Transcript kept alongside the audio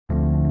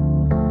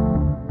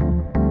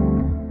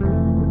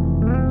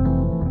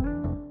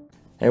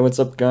Hey, what's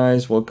up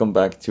guys? Welcome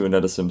back to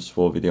another Sims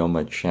 4 video on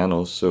my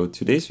channel. So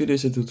today's video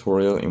is a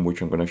tutorial in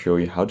which I'm going to show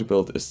you how to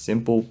build a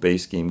simple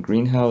base game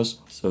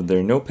greenhouse. So there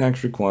are no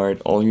packs required,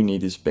 all you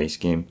need is base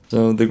game.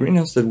 So the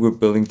greenhouse that we're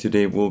building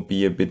today will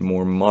be a bit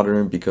more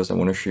modern because I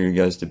want to show you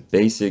guys the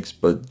basics,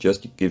 but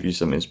just to give you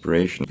some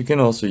inspiration. You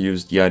can also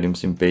use the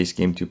items in base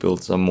game to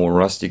build some more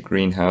rustic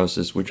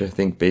greenhouses, which I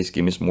think base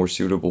game is more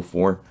suitable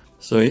for.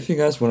 So if you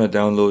guys want to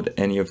download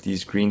any of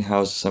these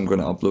greenhouses, I'm going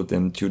to upload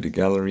them to the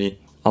gallery.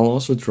 I'll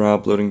also try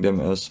uploading them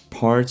as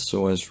parts,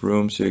 so as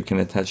rooms, so you can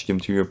attach them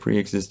to your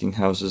pre-existing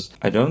houses.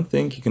 I don't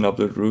think you can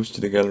upload roofs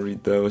to the gallery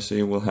though, so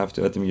you will have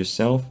to add them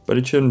yourself, but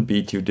it shouldn't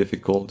be too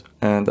difficult.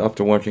 And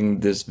after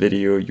watching this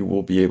video, you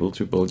will be able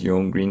to build your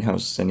own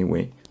greenhouses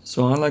anyway.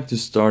 So I like to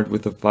start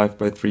with a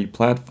 5x3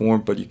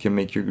 platform, but you can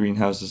make your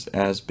greenhouses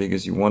as big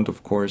as you want,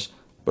 of course.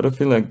 But I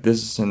feel like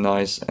this is a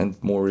nice and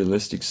more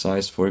realistic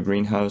size for a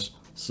greenhouse.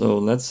 So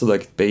let's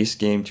select base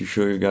game to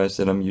show you guys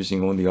that I'm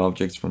using only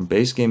objects from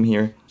base game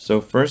here. So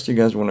first you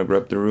guys want to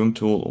grab the room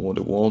tool or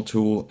the wall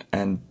tool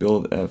and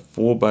build a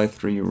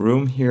 4x3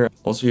 room here.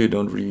 Also, you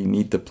don't really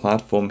need the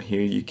platform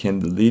here, you can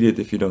delete it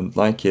if you don't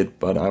like it,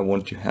 but I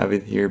want to have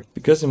it here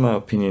because in my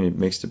opinion it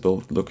makes the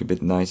build look a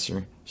bit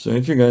nicer. So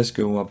if you guys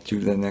go up to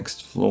the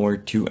next floor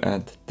to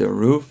add the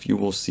roof, you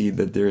will see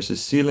that there's a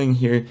ceiling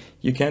here.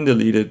 You can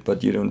delete it,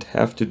 but you don't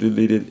have to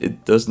delete it.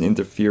 It doesn't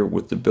interfere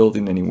with the build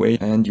in any way.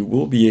 And you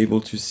will be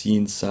able to see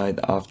inside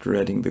after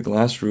adding the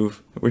glass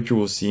roof, which you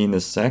will see in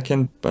a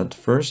second. But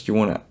first you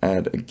want to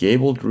add a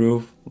gabled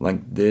roof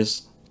like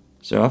this.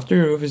 So after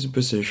your roof is in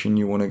position,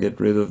 you want to get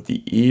rid of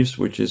the eaves,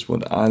 which is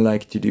what I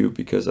like to do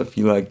because I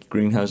feel like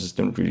greenhouses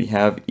don't really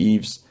have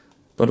eaves.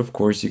 But of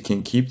course you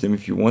can keep them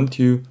if you want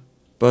to.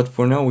 But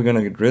for now we're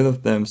gonna get rid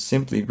of them.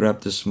 Simply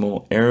grab the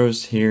small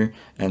arrows here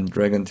and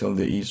drag until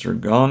the eaves are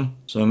gone.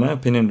 So in my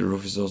opinion the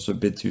roof is also a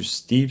bit too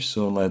steep,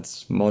 so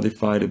let's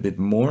modify it a bit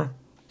more.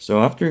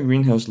 So after your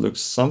greenhouse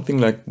looks something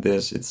like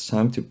this, it's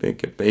time to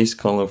pick a base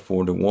color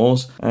for the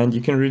walls, and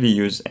you can really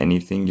use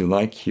anything you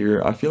like here.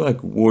 I feel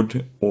like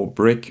wood or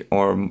brick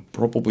are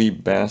probably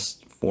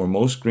best for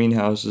most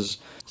greenhouses.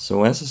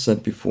 So as I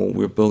said before,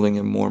 we're building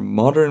a more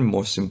modern,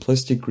 more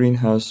simplistic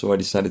greenhouse, so I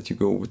decided to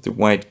go with the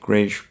white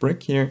grayish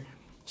brick here.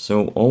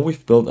 So all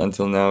we've built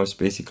until now is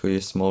basically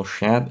a small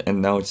shed,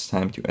 and now it's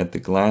time to add the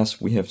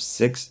glass. We have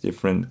 6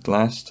 different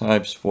glass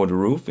types for the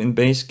roof in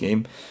base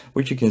game,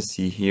 which you can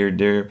see here.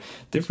 There are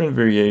different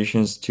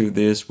variations to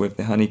this with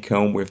the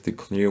honeycomb, with the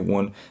clear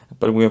one,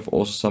 but we have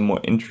also some more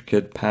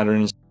intricate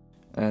patterns,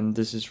 and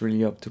this is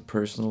really up to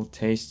personal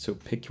taste, so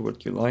pick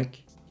what you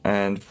like.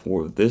 And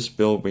for this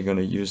build we're going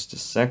to use the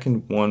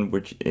second one,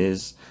 which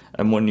is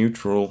a more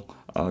neutral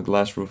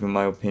glass roof in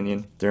my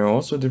opinion. There are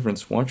also different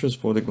swatches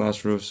for the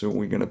glass roof, so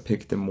we're gonna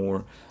pick the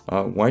more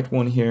white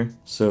one here.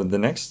 So the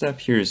next step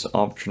here is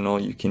optional.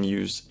 You can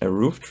use a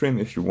roof trim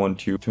if you want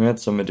to add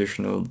some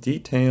additional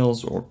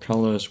details or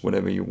colors,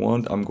 whatever you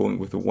want. I'm going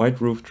with a white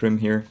roof trim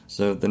here.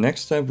 So the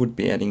next step would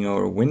be adding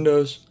our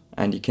windows.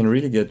 And you can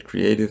really get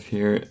creative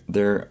here.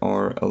 There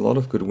are a lot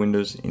of good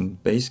windows in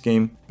base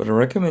game, but I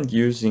recommend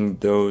using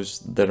those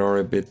that are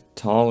a bit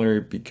taller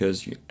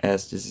because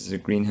as this is a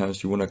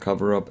greenhouse, you want to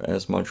cover up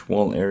as much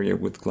wall area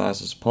with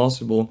glass as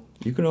possible.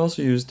 You can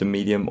also use the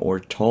medium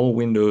or tall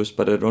windows,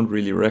 but I don't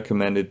really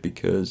recommend it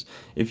because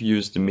if you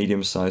use the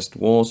medium-sized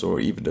walls or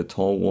even the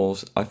tall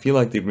walls, I feel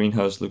like the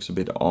greenhouse looks a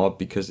bit odd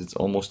because it's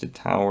almost a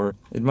tower.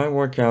 It might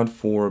work out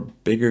for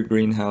bigger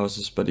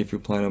greenhouses, but if you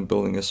plan on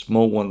building a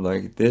small one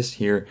like this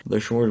here, the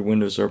short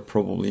windows are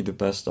probably the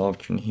best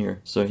option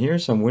here. So here are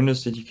some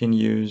windows that you can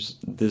use.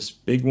 This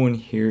big one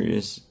here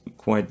is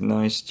quite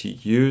nice to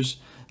use.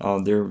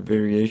 There are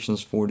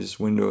variations for this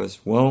window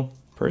as well.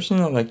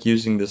 Personally, I like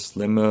using the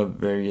slimmer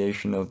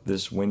variation of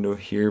this window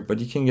here, but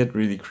you can get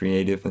really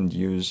creative and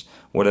use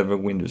whatever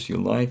windows you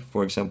like.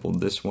 For example,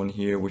 this one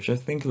here, which I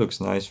think looks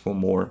nice for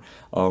more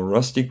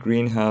rustic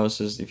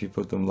greenhouses if you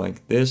put them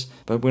like this.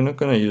 But we're not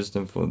going to use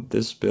them for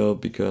this build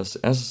because,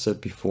 as I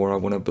said before, I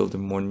want to build a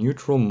more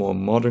neutral, more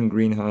modern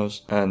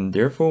greenhouse. And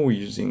therefore, we're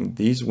using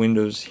these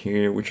windows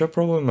here, which are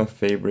probably my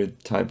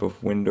favorite type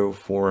of window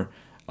for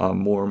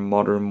more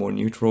modern, more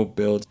neutral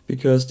builds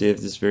because they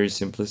have this very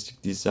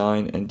simplistic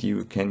design and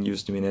you can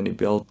use them in any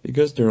build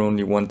because they're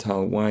only one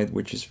tile wide,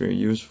 which is very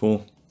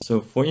useful. So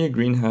for your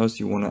greenhouse,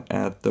 you want to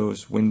add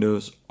those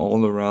windows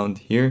all around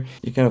here.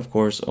 You can of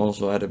course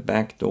also add a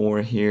back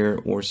door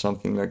here or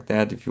something like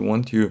that if you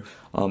want to.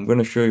 I'm going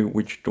to show you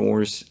which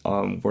doors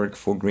work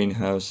for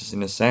greenhouses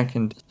in a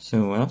second.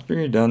 So after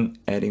you're done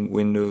adding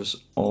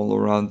windows all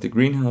around the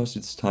greenhouse,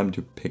 it's time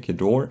to pick a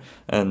door,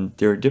 and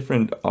there are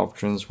different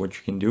options what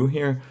you can do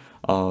here.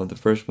 The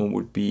first one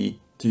would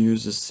be to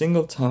use a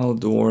single tile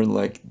door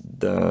like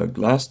the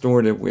glass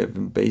door that we have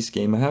in base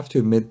game. I have to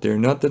admit there are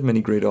not that many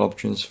great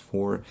options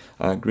for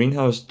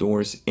greenhouse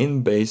doors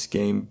in base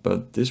game,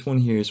 but this one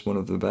here is one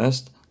of the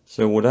best.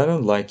 So what I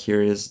don't like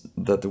here is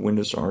that the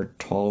windows are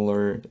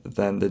taller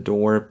than the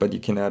door, but you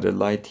can add a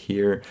light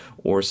here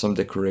or some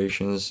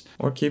decorations,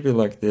 or keep it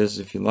like this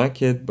if you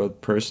like it.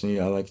 But personally,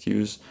 I like to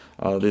use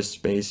this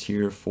space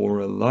here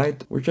for a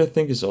light, which I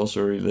think is also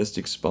a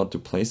realistic spot to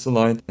place a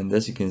light. And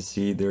as you can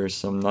see, there are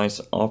some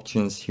nice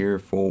options here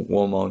for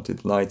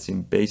wall-mounted lights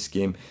in base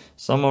game.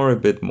 Some are a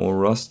bit more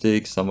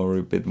rustic, some are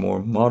a bit more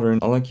modern.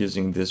 I like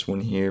using this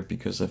one here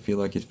because I feel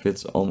like it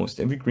fits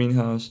almost every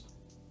greenhouse.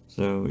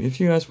 So if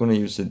you guys want to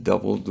use a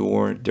double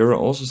door, there are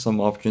also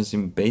some options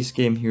in base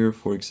game here.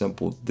 For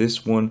example,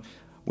 this one,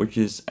 which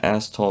is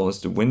as tall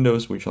as the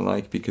windows, which I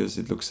like because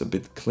it looks a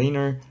bit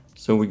cleaner.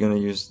 So we're gonna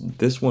use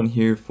this one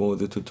here for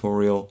the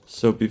tutorial.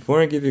 So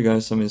before I give you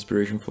guys some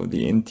inspiration for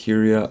the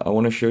interior, I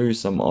want to show you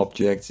some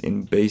objects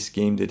in base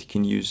game that you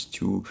can use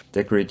to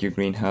decorate your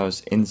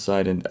greenhouse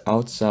inside and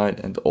outside,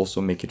 and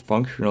also make it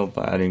functional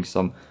by adding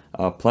some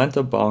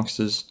planter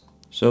boxes.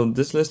 So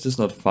this list is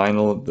not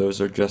final,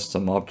 those are just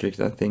some objects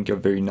I think are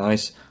very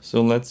nice.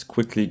 So let's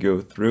quickly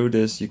go through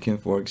this. You can,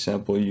 for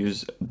example,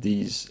 use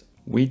these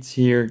weeds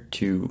here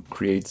to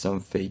create some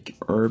fake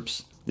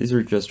herbs. These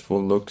are just for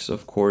looks,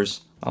 of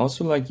course. I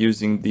also like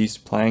using these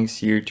planks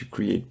here to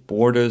create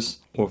borders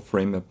or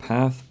frame a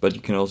path, but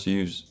you can also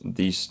use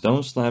these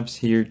stone slabs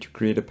here to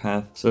create a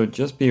path. So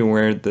just be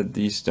aware that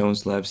these stone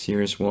slabs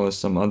here, as well as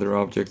some other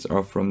objects,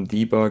 are from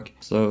debug.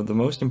 So the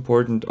most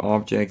important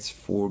objects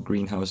for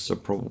greenhouse are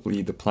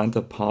probably the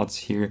planter pots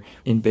here.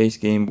 In base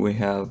game we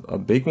have a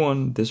big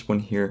one, this one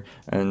here,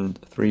 and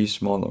 3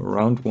 smaller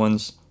round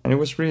ones. And it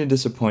was really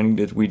disappointing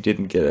that we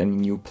didn't get any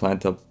new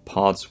planter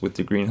pots with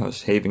the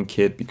Greenhouse Haven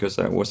kit, because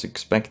I was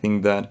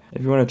expecting that.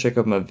 If you want to check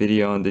out my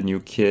video on the new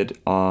kit,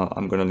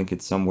 I'm gonna link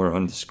it somewhere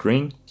on the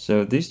screen.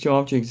 So these 2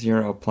 objects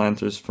here are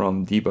planters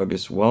from debug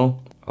as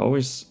well. I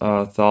always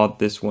thought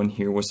this one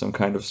here was some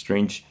kind of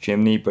strange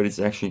chimney, but it's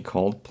actually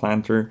called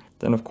planter.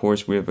 Then of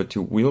course we have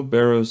 2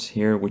 wheelbarrows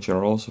here, which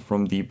are also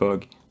from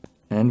debug.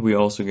 And we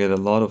also get a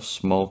lot of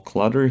small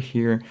clutter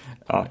here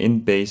in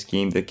base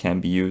game that can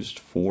be used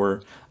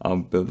for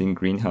building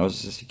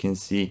greenhouses, as you can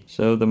see.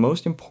 So the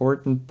most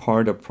important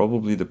part are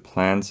probably the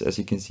plants. As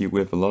you can see, we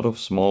have a lot of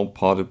small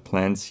potted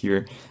plants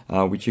here,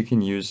 which you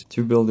can use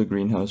to build a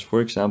greenhouse.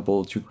 For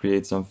example, to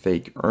create some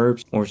fake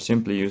herbs, or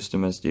simply use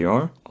them as they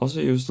are.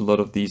 Also used a lot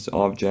of these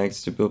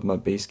objects to build my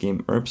base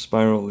game herb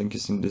spiral. Link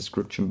is in the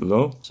description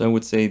below. So I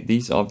would say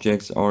these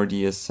objects are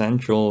the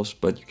essentials,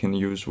 but you can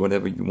use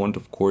whatever you want,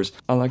 of course.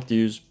 I like to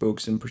use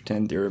books and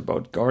pretend they're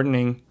about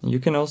gardening. You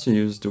can also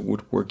use the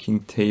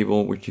woodworking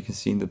table, which you can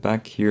see in the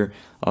back here,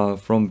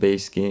 from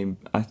base game.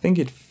 I think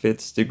it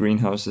fits the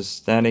greenhouse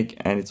aesthetic,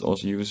 and it's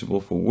also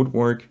usable for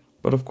woodwork.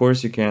 But of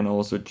course you can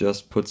also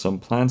just put some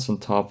plants on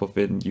top of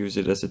it and use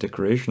it as a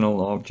decorational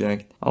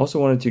object. I also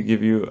wanted to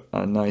give you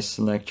a nice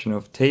selection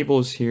of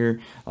tables here.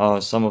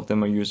 Some of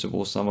them are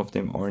usable, some of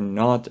them are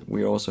not.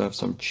 We also have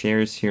some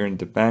chairs here in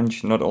the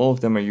bench. Not all of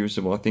them are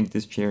usable. I think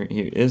this chair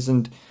here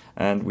isn't.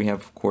 And we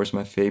have, of course,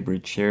 my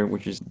favorite chair,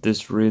 which is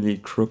this really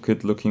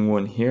crooked looking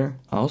one here.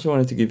 I also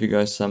wanted to give you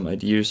guys some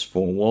ideas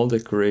for wall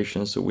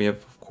decoration. So we have,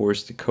 of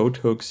course, the coat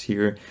hooks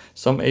here,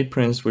 some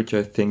aprons, which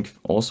I think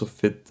also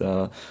fit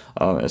the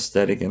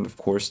aesthetic, and of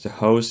course the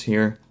hose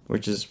here,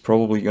 which is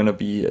probably going to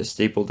be a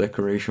staple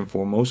decoration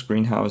for most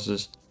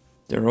greenhouses.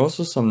 There are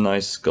also some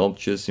nice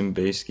sculptures in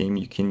base game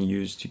you can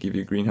use to give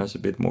your greenhouse a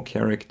bit more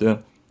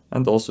character,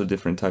 and also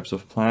different types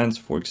of plants.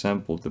 For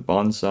example, the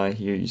bonsai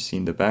here you see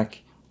in the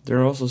back. There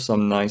are also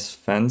some nice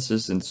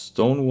fences and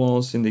stone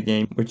walls in the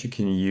game, which you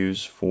can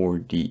use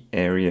for the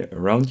area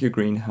around your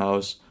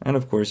greenhouse. And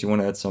of course you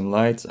want to add some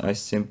lights. I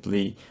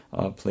simply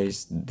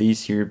placed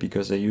these here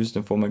because I use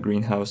them for my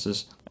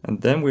greenhouses.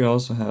 And then we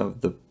also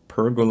have the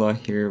pergola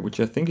here, which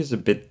I think is a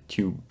bit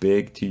too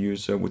big to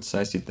use, so I would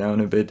size it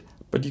down a bit.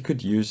 But you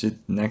could use it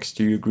next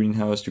to your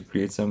greenhouse to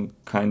create some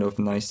kind of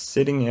nice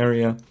sitting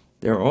area.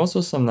 There are also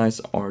some nice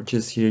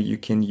arches here you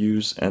can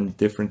use, and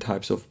different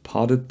types of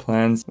potted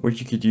plants, which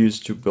you could use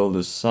to build a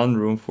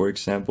sunroom, for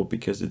example,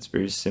 because it's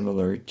very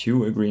similar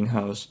to a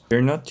greenhouse. There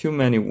are not too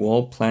many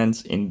wall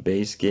plants in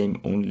base game,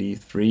 only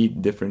 3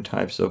 different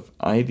types of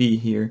ivy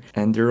here,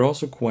 and they're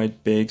also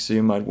quite big, so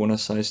you might want to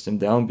size them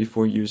down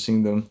before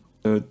using them.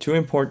 2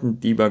 important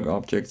debug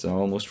objects I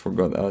almost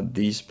forgot,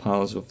 these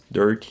piles of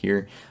dirt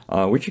here,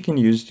 which you can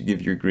use to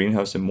give your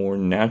greenhouse a more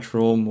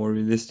natural, more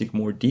realistic,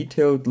 more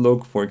detailed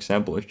look. For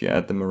example, if you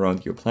add them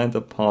around your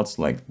planter pots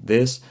like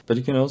this. But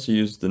you can also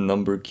use the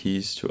number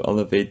keys to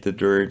elevate the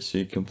dirt, so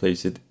you can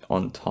place it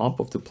on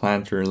top of the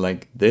planter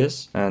like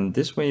this. And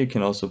this way you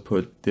can also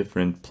put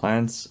different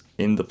plants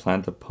in the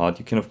planter pot.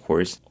 You can of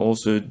course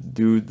also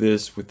do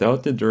this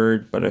without the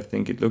dirt, but I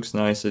think it looks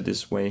nicer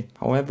this way.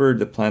 However,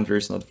 the planter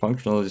is not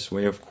functional this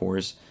way, of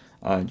course.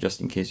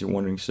 just in case you're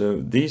wondering.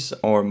 So these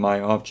are my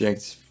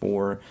objects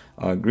for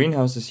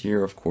greenhouses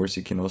here. Of course,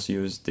 you can also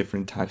use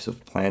different types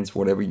of plants,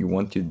 whatever you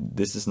want to.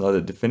 This is not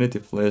a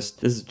definitive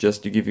list. This is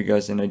just to give you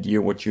guys an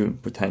idea what you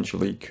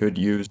potentially could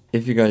use.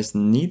 If you guys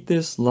need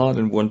this lot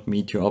and want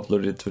me to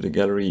upload it to the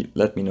gallery,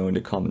 let me know in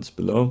the comments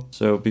below.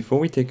 So before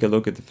we take a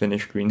look at the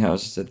finished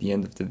greenhouses at the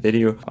end of the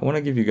video, I want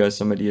to give you guys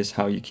some ideas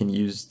how you can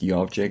use the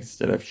objects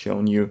that I've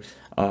shown you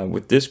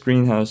with this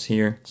greenhouse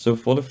here. So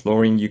for the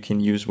flooring, you can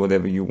use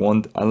whatever you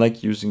want. I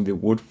like using the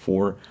wood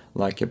for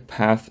like a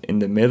path in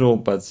the middle,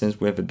 but since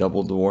we have a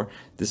double door,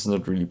 this is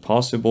not really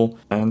possible.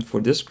 And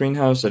for this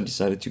greenhouse, I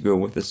decided to go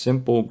with a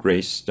simple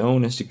gray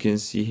stone, as you can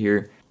see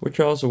here, which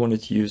I also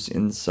wanted to use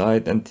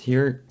inside. And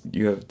here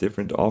you have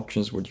different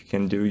options what you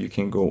can do. You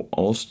can go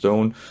all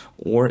stone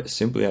or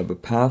simply have a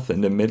path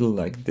in the middle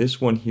like this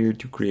one here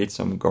to create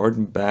some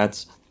garden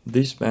beds.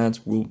 These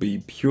beds will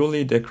be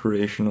purely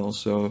decorational,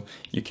 so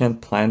you can't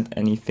plant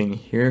anything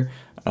here,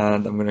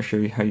 and I'm going to show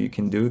you how you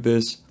can do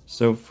this.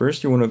 So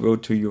first you want to go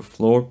to your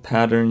floor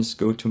patterns,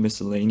 go to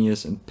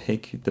miscellaneous and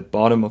pick the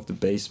bottom of the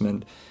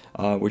basement,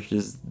 which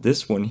is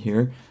this one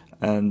here,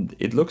 and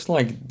it looks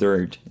like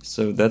dirt,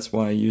 so that's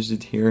why I use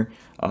it here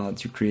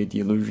to create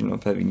the illusion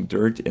of having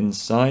dirt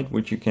inside,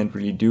 which you can't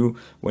really do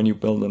when you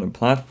build on a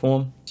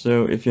platform.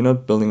 So if you're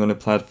not building on a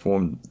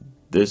platform,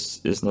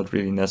 this is not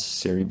really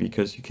necessary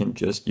because you can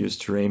just use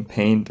terrain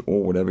paint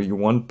or whatever you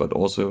want, but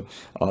also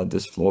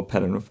this floor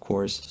pattern, of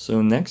course.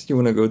 So next you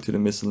want to go to the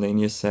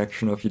miscellaneous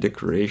section of your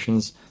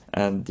decorations,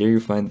 and there you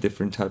find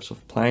different types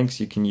of planks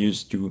you can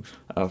use to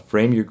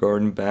frame your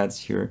garden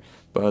beds here.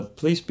 But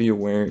please be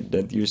aware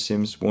that your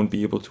Sims won't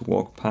be able to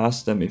walk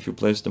past them if you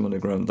place them on the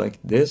ground like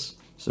this.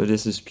 So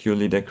this is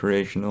purely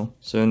decorational.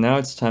 So now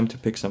it's time to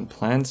pick some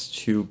plants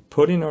to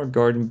put in our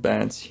garden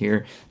beds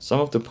here.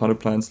 Some of the potted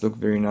plants look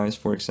very nice.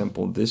 For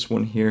example, this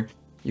one here.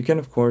 You can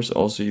of course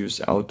also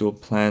use outdoor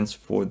plants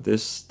for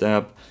this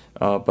step,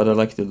 but I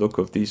like the look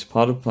of these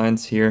potted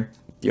plants here.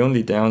 The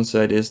only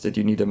downside is that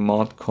you need a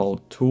mod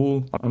called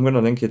T.O.O.L. I'm going to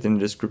link it in the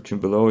description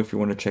below if you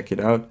want to check it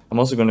out. I'm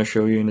also going to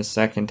show you in a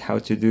second how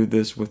to do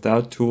this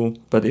without T.O.O.L.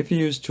 But if you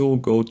use T.O.O.L,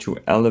 go to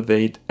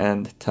elevate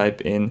and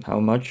type in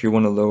how much you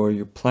want to lower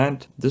your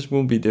plant. This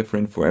will be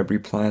different for every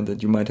plant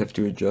and you might have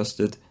to adjust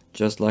it,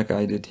 just like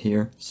I did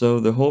here. So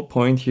the whole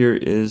point here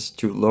is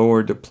to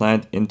lower the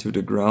plant into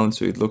the ground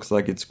so it looks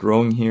like it's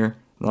growing here.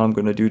 Now I'm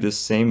going to do the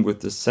same with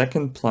the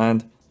second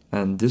plant,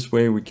 and this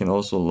way we can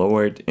also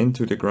lower it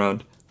into the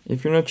ground.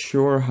 If you're not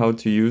sure how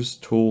to use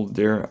T.O.O.L,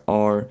 there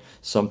are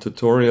some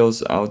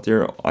tutorials out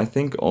there, I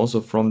think also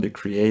from the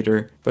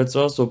creator, but it's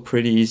also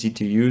pretty easy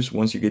to use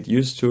once you get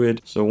used to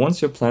it. So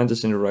once your plant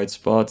is in the right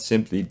spot,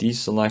 simply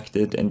deselect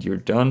it and you're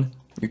done.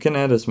 You can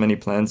add as many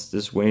plants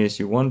this way as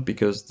you want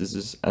because this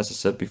is, as I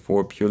said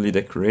before, purely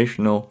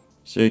decorational,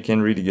 so you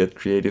can really get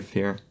creative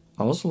here.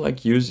 I also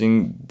like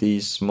using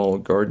these small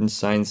garden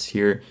signs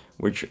here,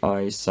 which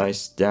I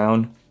sized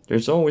down.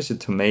 There's always a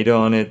tomato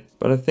on it,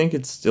 but I think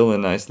it's still a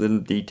nice little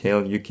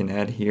detail you can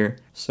add here.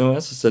 So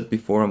as I said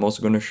before, I'm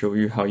also going to show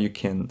you how you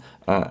can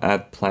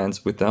add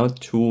plants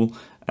without T.O.O.L,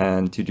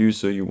 and to do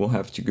so you will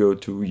have to go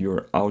to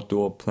your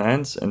outdoor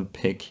plants and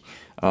pick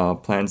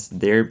plants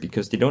there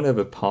because they don't have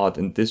a pot,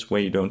 and this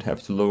way you don't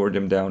have to lower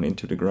them down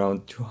into the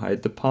ground to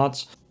hide the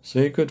pots.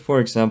 So you could,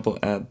 for example,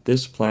 add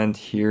this plant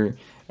here,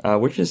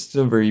 which is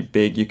still very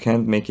big. You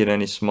can't make it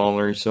any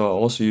smaller, so I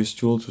also use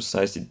T.O.O.L to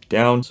size it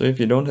down. So if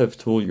you don't have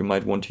T.O.O.L, you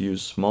might want to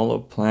use smaller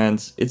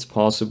plants. It's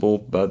possible,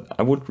 but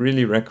I would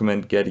really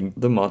recommend getting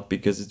the mod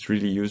because it's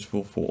really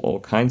useful for all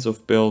kinds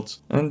of builds.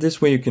 And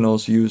this way you can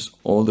also use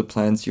all the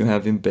plants you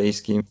have in base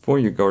game for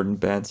your garden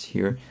beds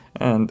here.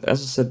 And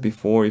as I said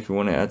before, if you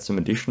want to add some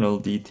additional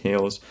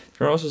details,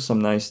 there are also some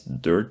nice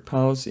dirt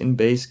piles in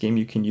base game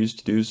you can use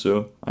to do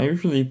so. I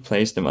usually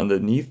place them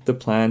underneath the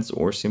plants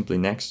or simply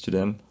next to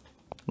them,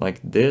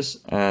 like this,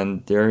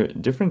 and there are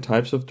different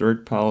types of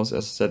dirt piles,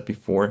 as I said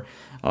before,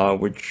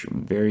 which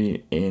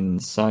vary in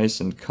size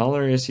and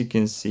color, as you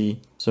can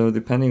see. So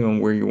depending on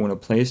where you want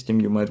to place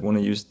them, you might want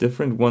to use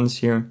different ones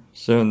here.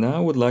 So now I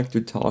would like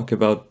to talk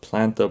about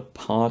planter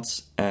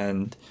pots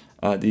and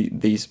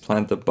these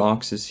planter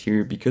boxes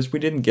here, because we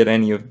didn't get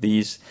any of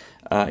these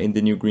in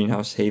the new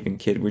Greenhouse Haven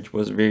kit, which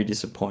was very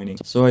disappointing.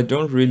 So I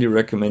don't really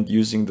recommend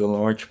using the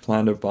large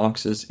planter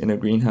boxes in a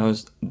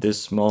greenhouse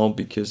this small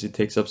because it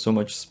takes up so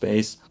much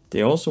space.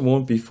 They also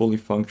won't be fully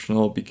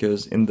functional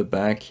because in the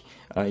back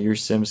your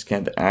Sims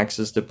can't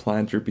access the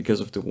planter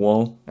because of the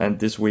wall, and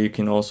this way you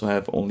can also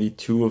have only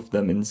 2 of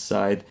them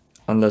inside,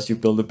 unless you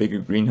build a bigger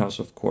greenhouse,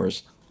 of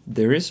course.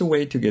 There is a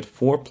way to get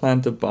 4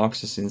 planter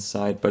boxes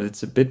inside, but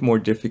it's a bit more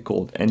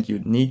difficult and you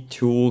need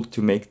T.O.O.L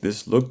to make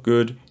this look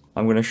good.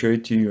 I'm going to show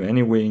it to you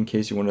anyway in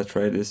case you want to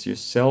try this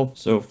yourself.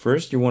 So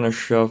first you want to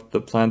shove the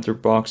planter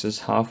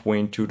boxes halfway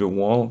into the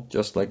wall,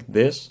 just like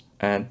this.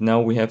 And now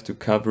we have to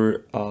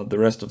cover the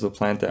rest of the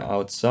planter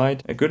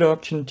outside. A good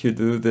option to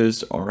do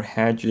this are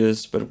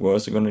hedges, but we're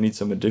also going to need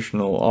some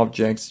additional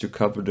objects to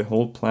cover the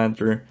whole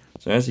planter.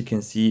 So as you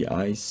can see,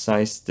 I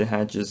sized the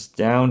hedges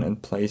down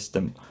and placed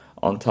them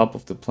on top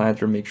of the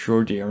planter. Make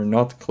sure they are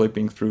not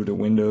clipping through the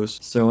windows.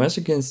 So as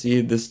you can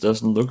see, this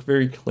doesn't look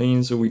very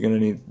clean, so we're gonna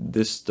need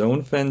this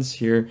stone fence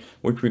here,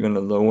 which we're gonna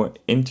lower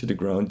into the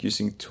ground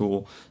using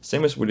T.O.O.L,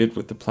 same as we did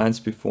with the plants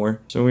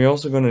before. So we're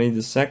also gonna need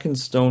the second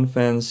stone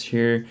fence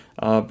here,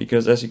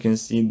 because as you can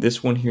see,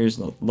 this one here is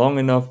not long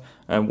enough,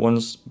 and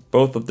once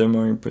both of them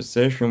are in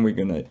position, we're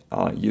gonna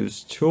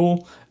use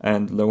T.O.O.L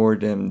and lower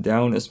them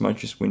down as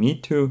much as we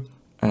need to.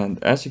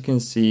 And as you can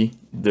see,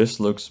 this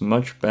looks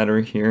much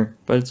better here,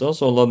 but it's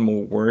also a lot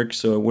more work,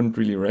 so I wouldn't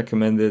really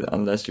recommend it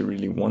unless you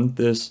really want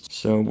this.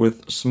 So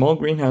with small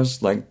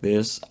greenhouses like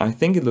this, I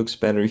think it looks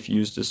better if you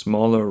use the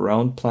smaller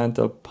round plant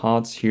up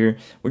pots here,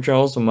 which are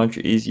also much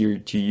easier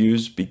to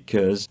use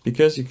because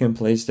you can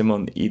place them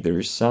on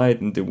either side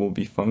and they will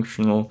be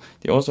functional.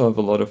 They also have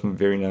a lot of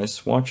very nice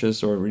swatches,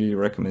 so I really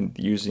recommend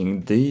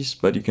using these,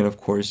 but you can of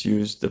course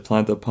use the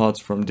plant up pots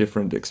from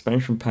different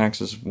expansion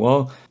packs as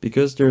well,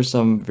 because there's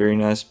some very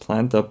nice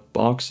plant up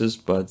boxes,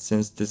 but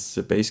since this is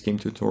a base game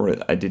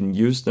tutorial, I didn't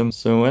use them.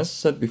 So as I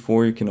said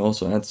before, you can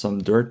also add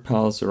some dirt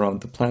piles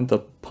around the plant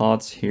up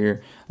pots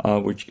here,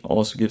 which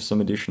also gives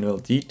some additional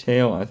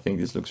detail. I think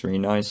this looks very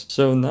nice.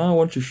 So now I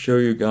want to show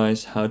you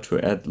guys how to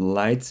add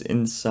lights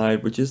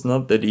inside, which is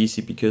not that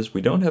easy because we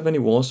don't have any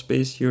wall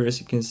space here, as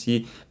you can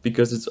see,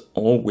 because it's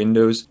all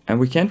windows, and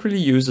we can't really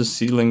use a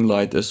ceiling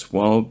light as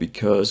well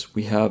because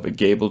we have a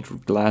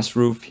gabled glass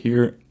roof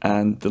here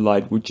and the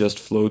light would just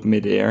float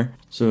midair.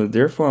 So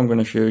therefore I'm going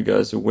to show you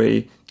guys a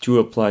way to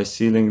apply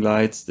ceiling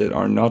lights that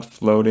are not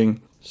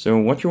floating. So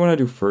what you want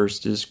to do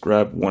first is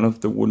grab one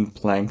of the wooden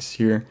planks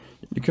here.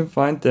 You can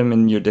find them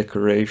in your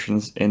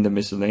decorations in the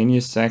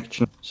miscellaneous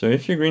section. So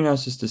if your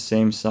greenhouse is the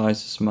same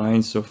size as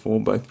mine, so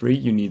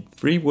 4x3, you need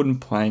 3 wooden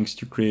planks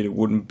to create a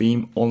wooden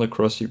beam all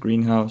across your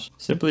greenhouse.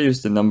 Simply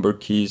use the number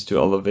keys to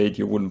elevate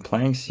your wooden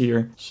planks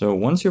here. So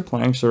once your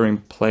planks are in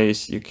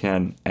place, you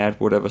can add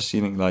whatever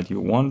ceiling light you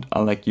want. I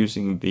like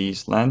using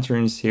these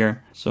lanterns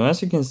here. So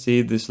as you can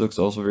see, this looks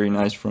also very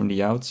nice from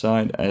the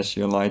outside as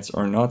your lights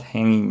are not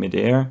hanging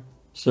midair.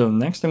 So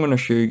next I'm going to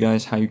show you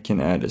guys how you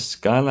can add a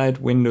skylight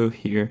window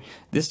here.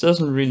 This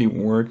doesn't really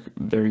work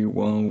very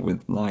well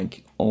with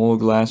like all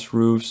glass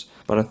roofs,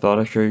 but I thought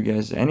I'd show you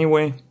guys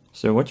anyway.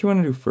 So what you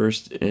want to do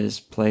first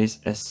is place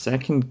a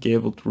second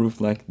gabled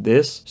roof like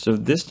this. So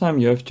this time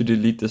you have to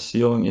delete the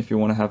ceiling if you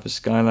want to have a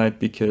skylight,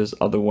 because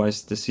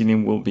otherwise the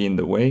ceiling will be in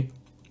the way.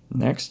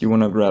 Next, you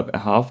want to grab a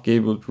half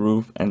gabled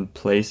roof and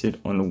place it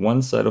on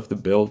one side of the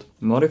build.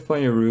 Modify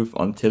your roof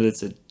until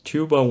it's a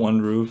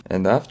 2x1 roof,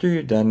 and after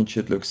you're done it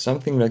should look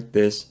something like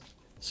this.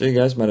 So you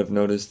guys might have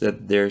noticed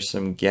that there's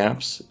some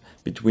gaps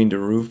between the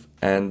roof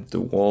and the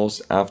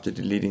walls after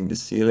deleting the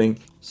ceiling.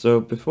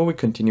 So before we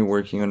continue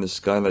working on the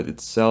skylight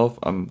itself,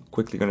 I'm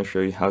quickly going to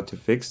show you how to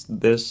fix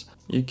this.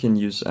 You can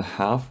use a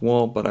half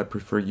wall, but I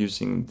prefer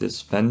using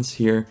this fence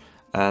here,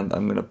 and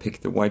I'm going to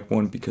pick the white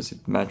one because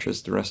it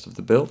matches the rest of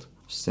the build.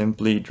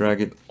 Simply drag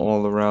it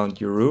all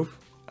around your roof,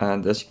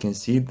 and as you can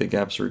see, the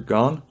gaps are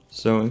gone.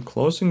 So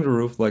enclosing the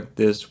roof like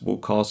this will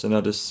cause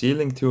another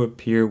ceiling to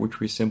appear, which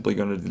we're simply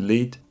going to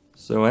delete.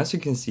 So as you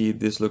can see,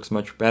 this looks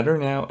much better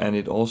now, and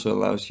it also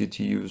allows you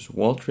to use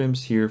wall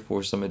trims here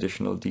for some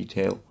additional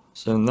detail.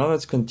 So now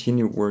let's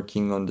continue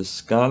working on the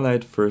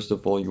skylight. First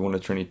of all, you want to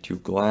turn it to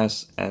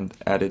glass and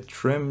add a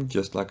trim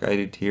just like I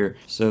did here.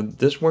 So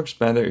this works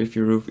better if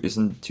your roof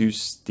isn't too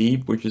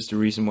steep, which is the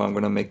reason why I'm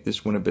going to make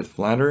this one a bit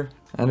flatter.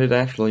 And it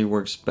actually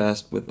works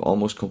best with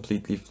almost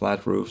completely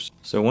flat roofs.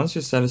 So once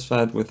you're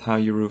satisfied with how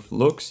your roof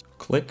looks,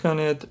 click on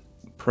it,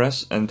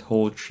 press and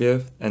hold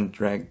shift and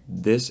drag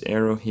this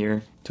arrow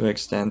here to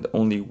extend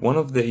only one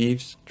of the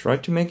eaves. Try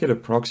to make it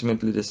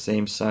approximately the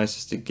same size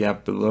as the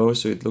gap below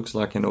so it looks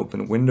like an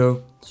open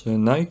window. So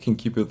now you can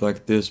keep it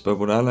like this, but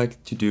what I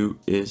like to do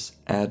is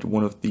add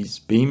one of these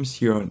beams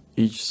here on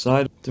each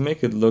side to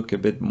make it look a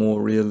bit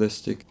more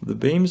realistic. The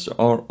beams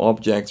are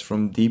objects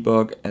from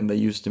debug, and I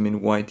use them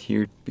in white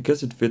here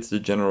because it fits the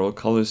general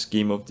color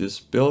scheme of this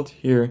build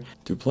here.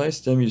 To place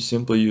them, you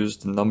simply use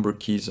the number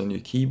keys on your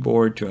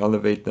keyboard to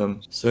elevate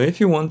them. So if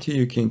you want to,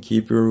 you can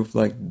keep your roof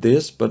like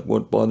this, but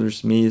what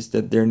bothers me is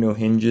that there are no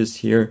hinges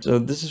here. So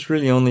this is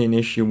really only an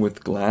issue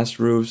with glass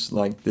roofs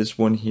like this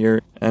one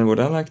here. And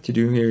what I like to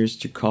do here is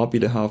to copy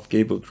the half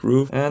gabled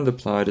roof and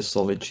apply the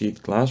solid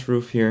sheet glass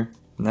roof here.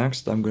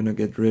 Next, I'm gonna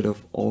get rid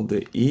of all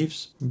the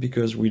eaves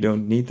because we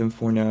don't need them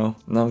for now.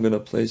 Now I'm gonna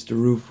place the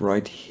roof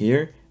right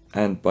here,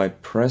 and by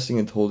pressing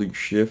and holding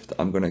shift,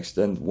 I'm gonna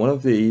extend one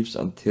of the eaves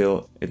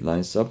until it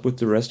lines up with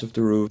the rest of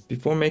the roof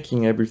before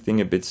making everything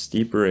a bit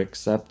steeper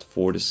except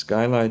for the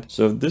skylight.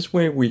 So this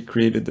way we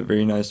created a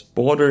very nice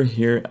border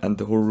here, and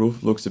the whole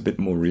roof looks a bit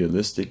more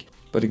realistic.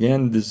 But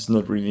again, this is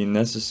not really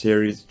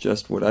necessary, it's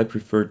just what I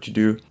prefer to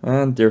do,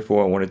 and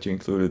therefore I wanted to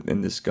include it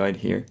in this guide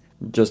here,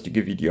 just to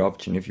give you the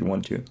option if you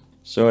want to.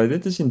 So I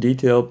did this in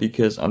detail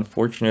because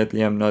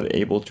unfortunately I'm not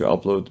able to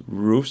upload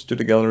roofs to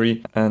the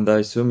gallery, and I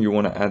assume you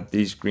want to add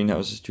these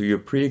greenhouses to your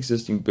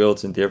pre-existing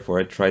builds, and therefore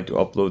I tried to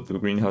upload the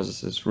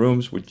greenhouses as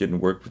rooms, which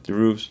didn't work with the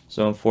roofs.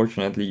 So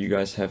unfortunately you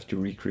guys have to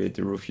recreate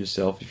the roof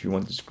yourself if you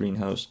want this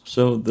greenhouse.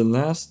 So the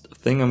last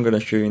thing I'm going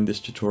to show you in this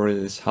tutorial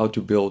is how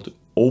to build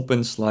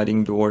open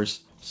sliding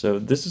doors. So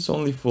this is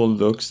only for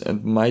looks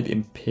and might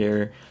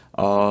impair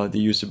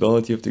the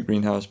usability of the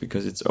greenhouse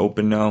because it's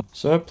open now.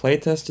 So I play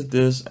tested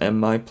this and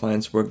my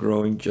plants were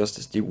growing just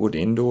as they would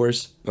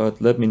indoors,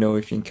 but let me know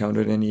if you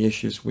encountered any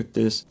issues with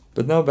this.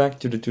 But now back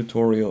to the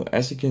tutorial.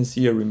 As you can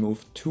see, I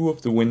removed 2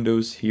 of the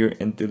windows here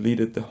and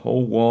deleted the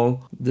whole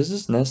wall. This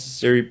is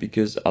necessary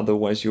because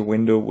otherwise your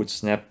window would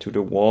snap to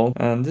the wall,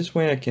 and this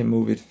way I can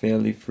move it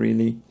fairly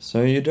freely.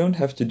 So you don't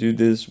have to do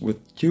this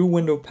with 2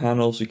 window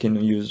panels, you can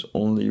use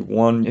only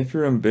 1. If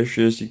you're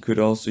ambitious, you could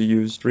also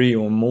use 3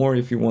 or more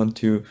if you want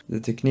to. The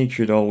technique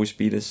should always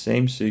be the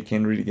same, so you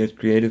can really get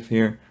creative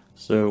here.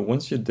 So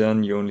once you're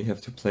done, you only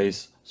have to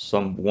place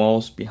some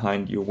walls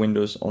behind your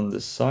windows on the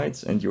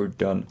sides and you're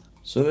done.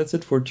 So that's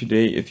it for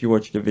today. If you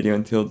watched the video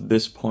until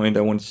this point,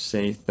 I want to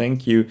say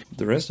thank you.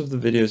 The rest of the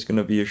video is going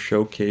to be a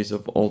showcase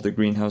of all the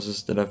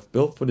greenhouses that I've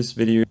built for this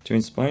video to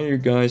inspire you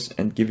guys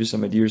and give you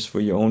some ideas for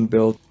your own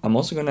build. I'm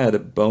also going to add a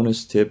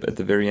bonus tip at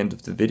the very end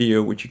of the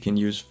video, which you can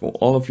use for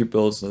all of your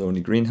builds, not only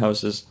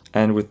greenhouses.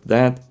 And with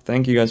that,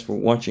 thank you guys for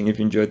watching. If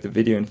you enjoyed the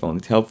video and found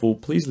it helpful,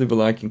 please leave a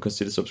like and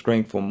consider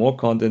subscribing for more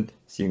content.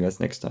 See you guys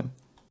next time.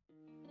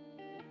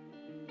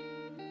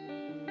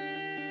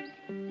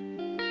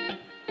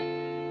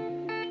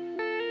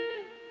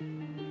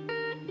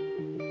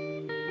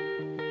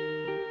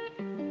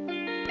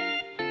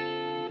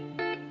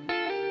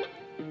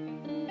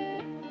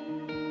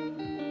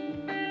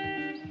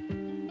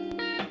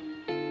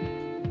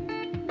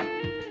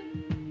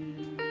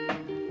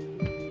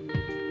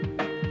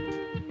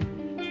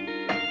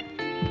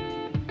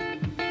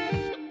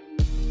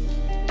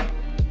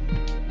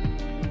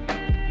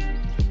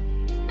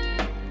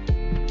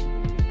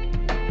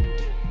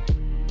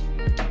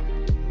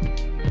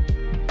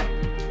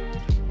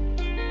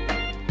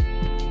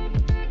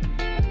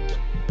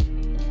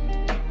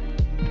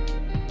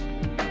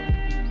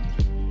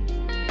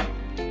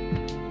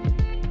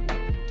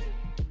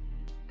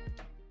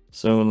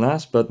 So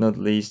last but not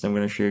least, I'm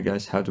going to show you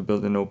guys how to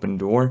build an open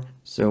door.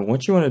 So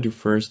what you want to do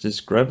first is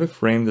grab a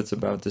frame that's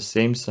about the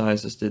same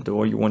size as the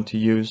door you want to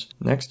use.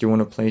 Next, you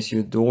want to place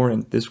your door,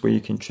 and this way you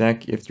can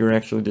check if you're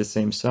actually the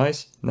same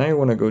size. Now you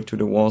want to go to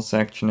the wall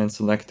section and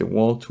select the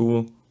wall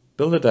tool.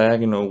 Build a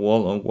diagonal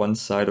wall on one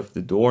side of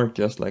the door,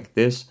 just like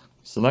this.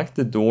 Select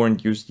the door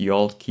and use the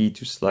Alt key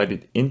to slide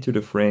it into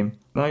the frame.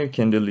 Now you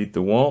can delete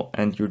the wall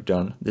and you're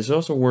done. This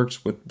also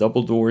works with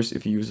double doors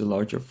if you use a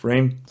larger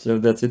frame. So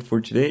that's it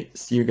for today.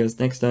 See you guys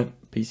next time.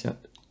 Peace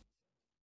out.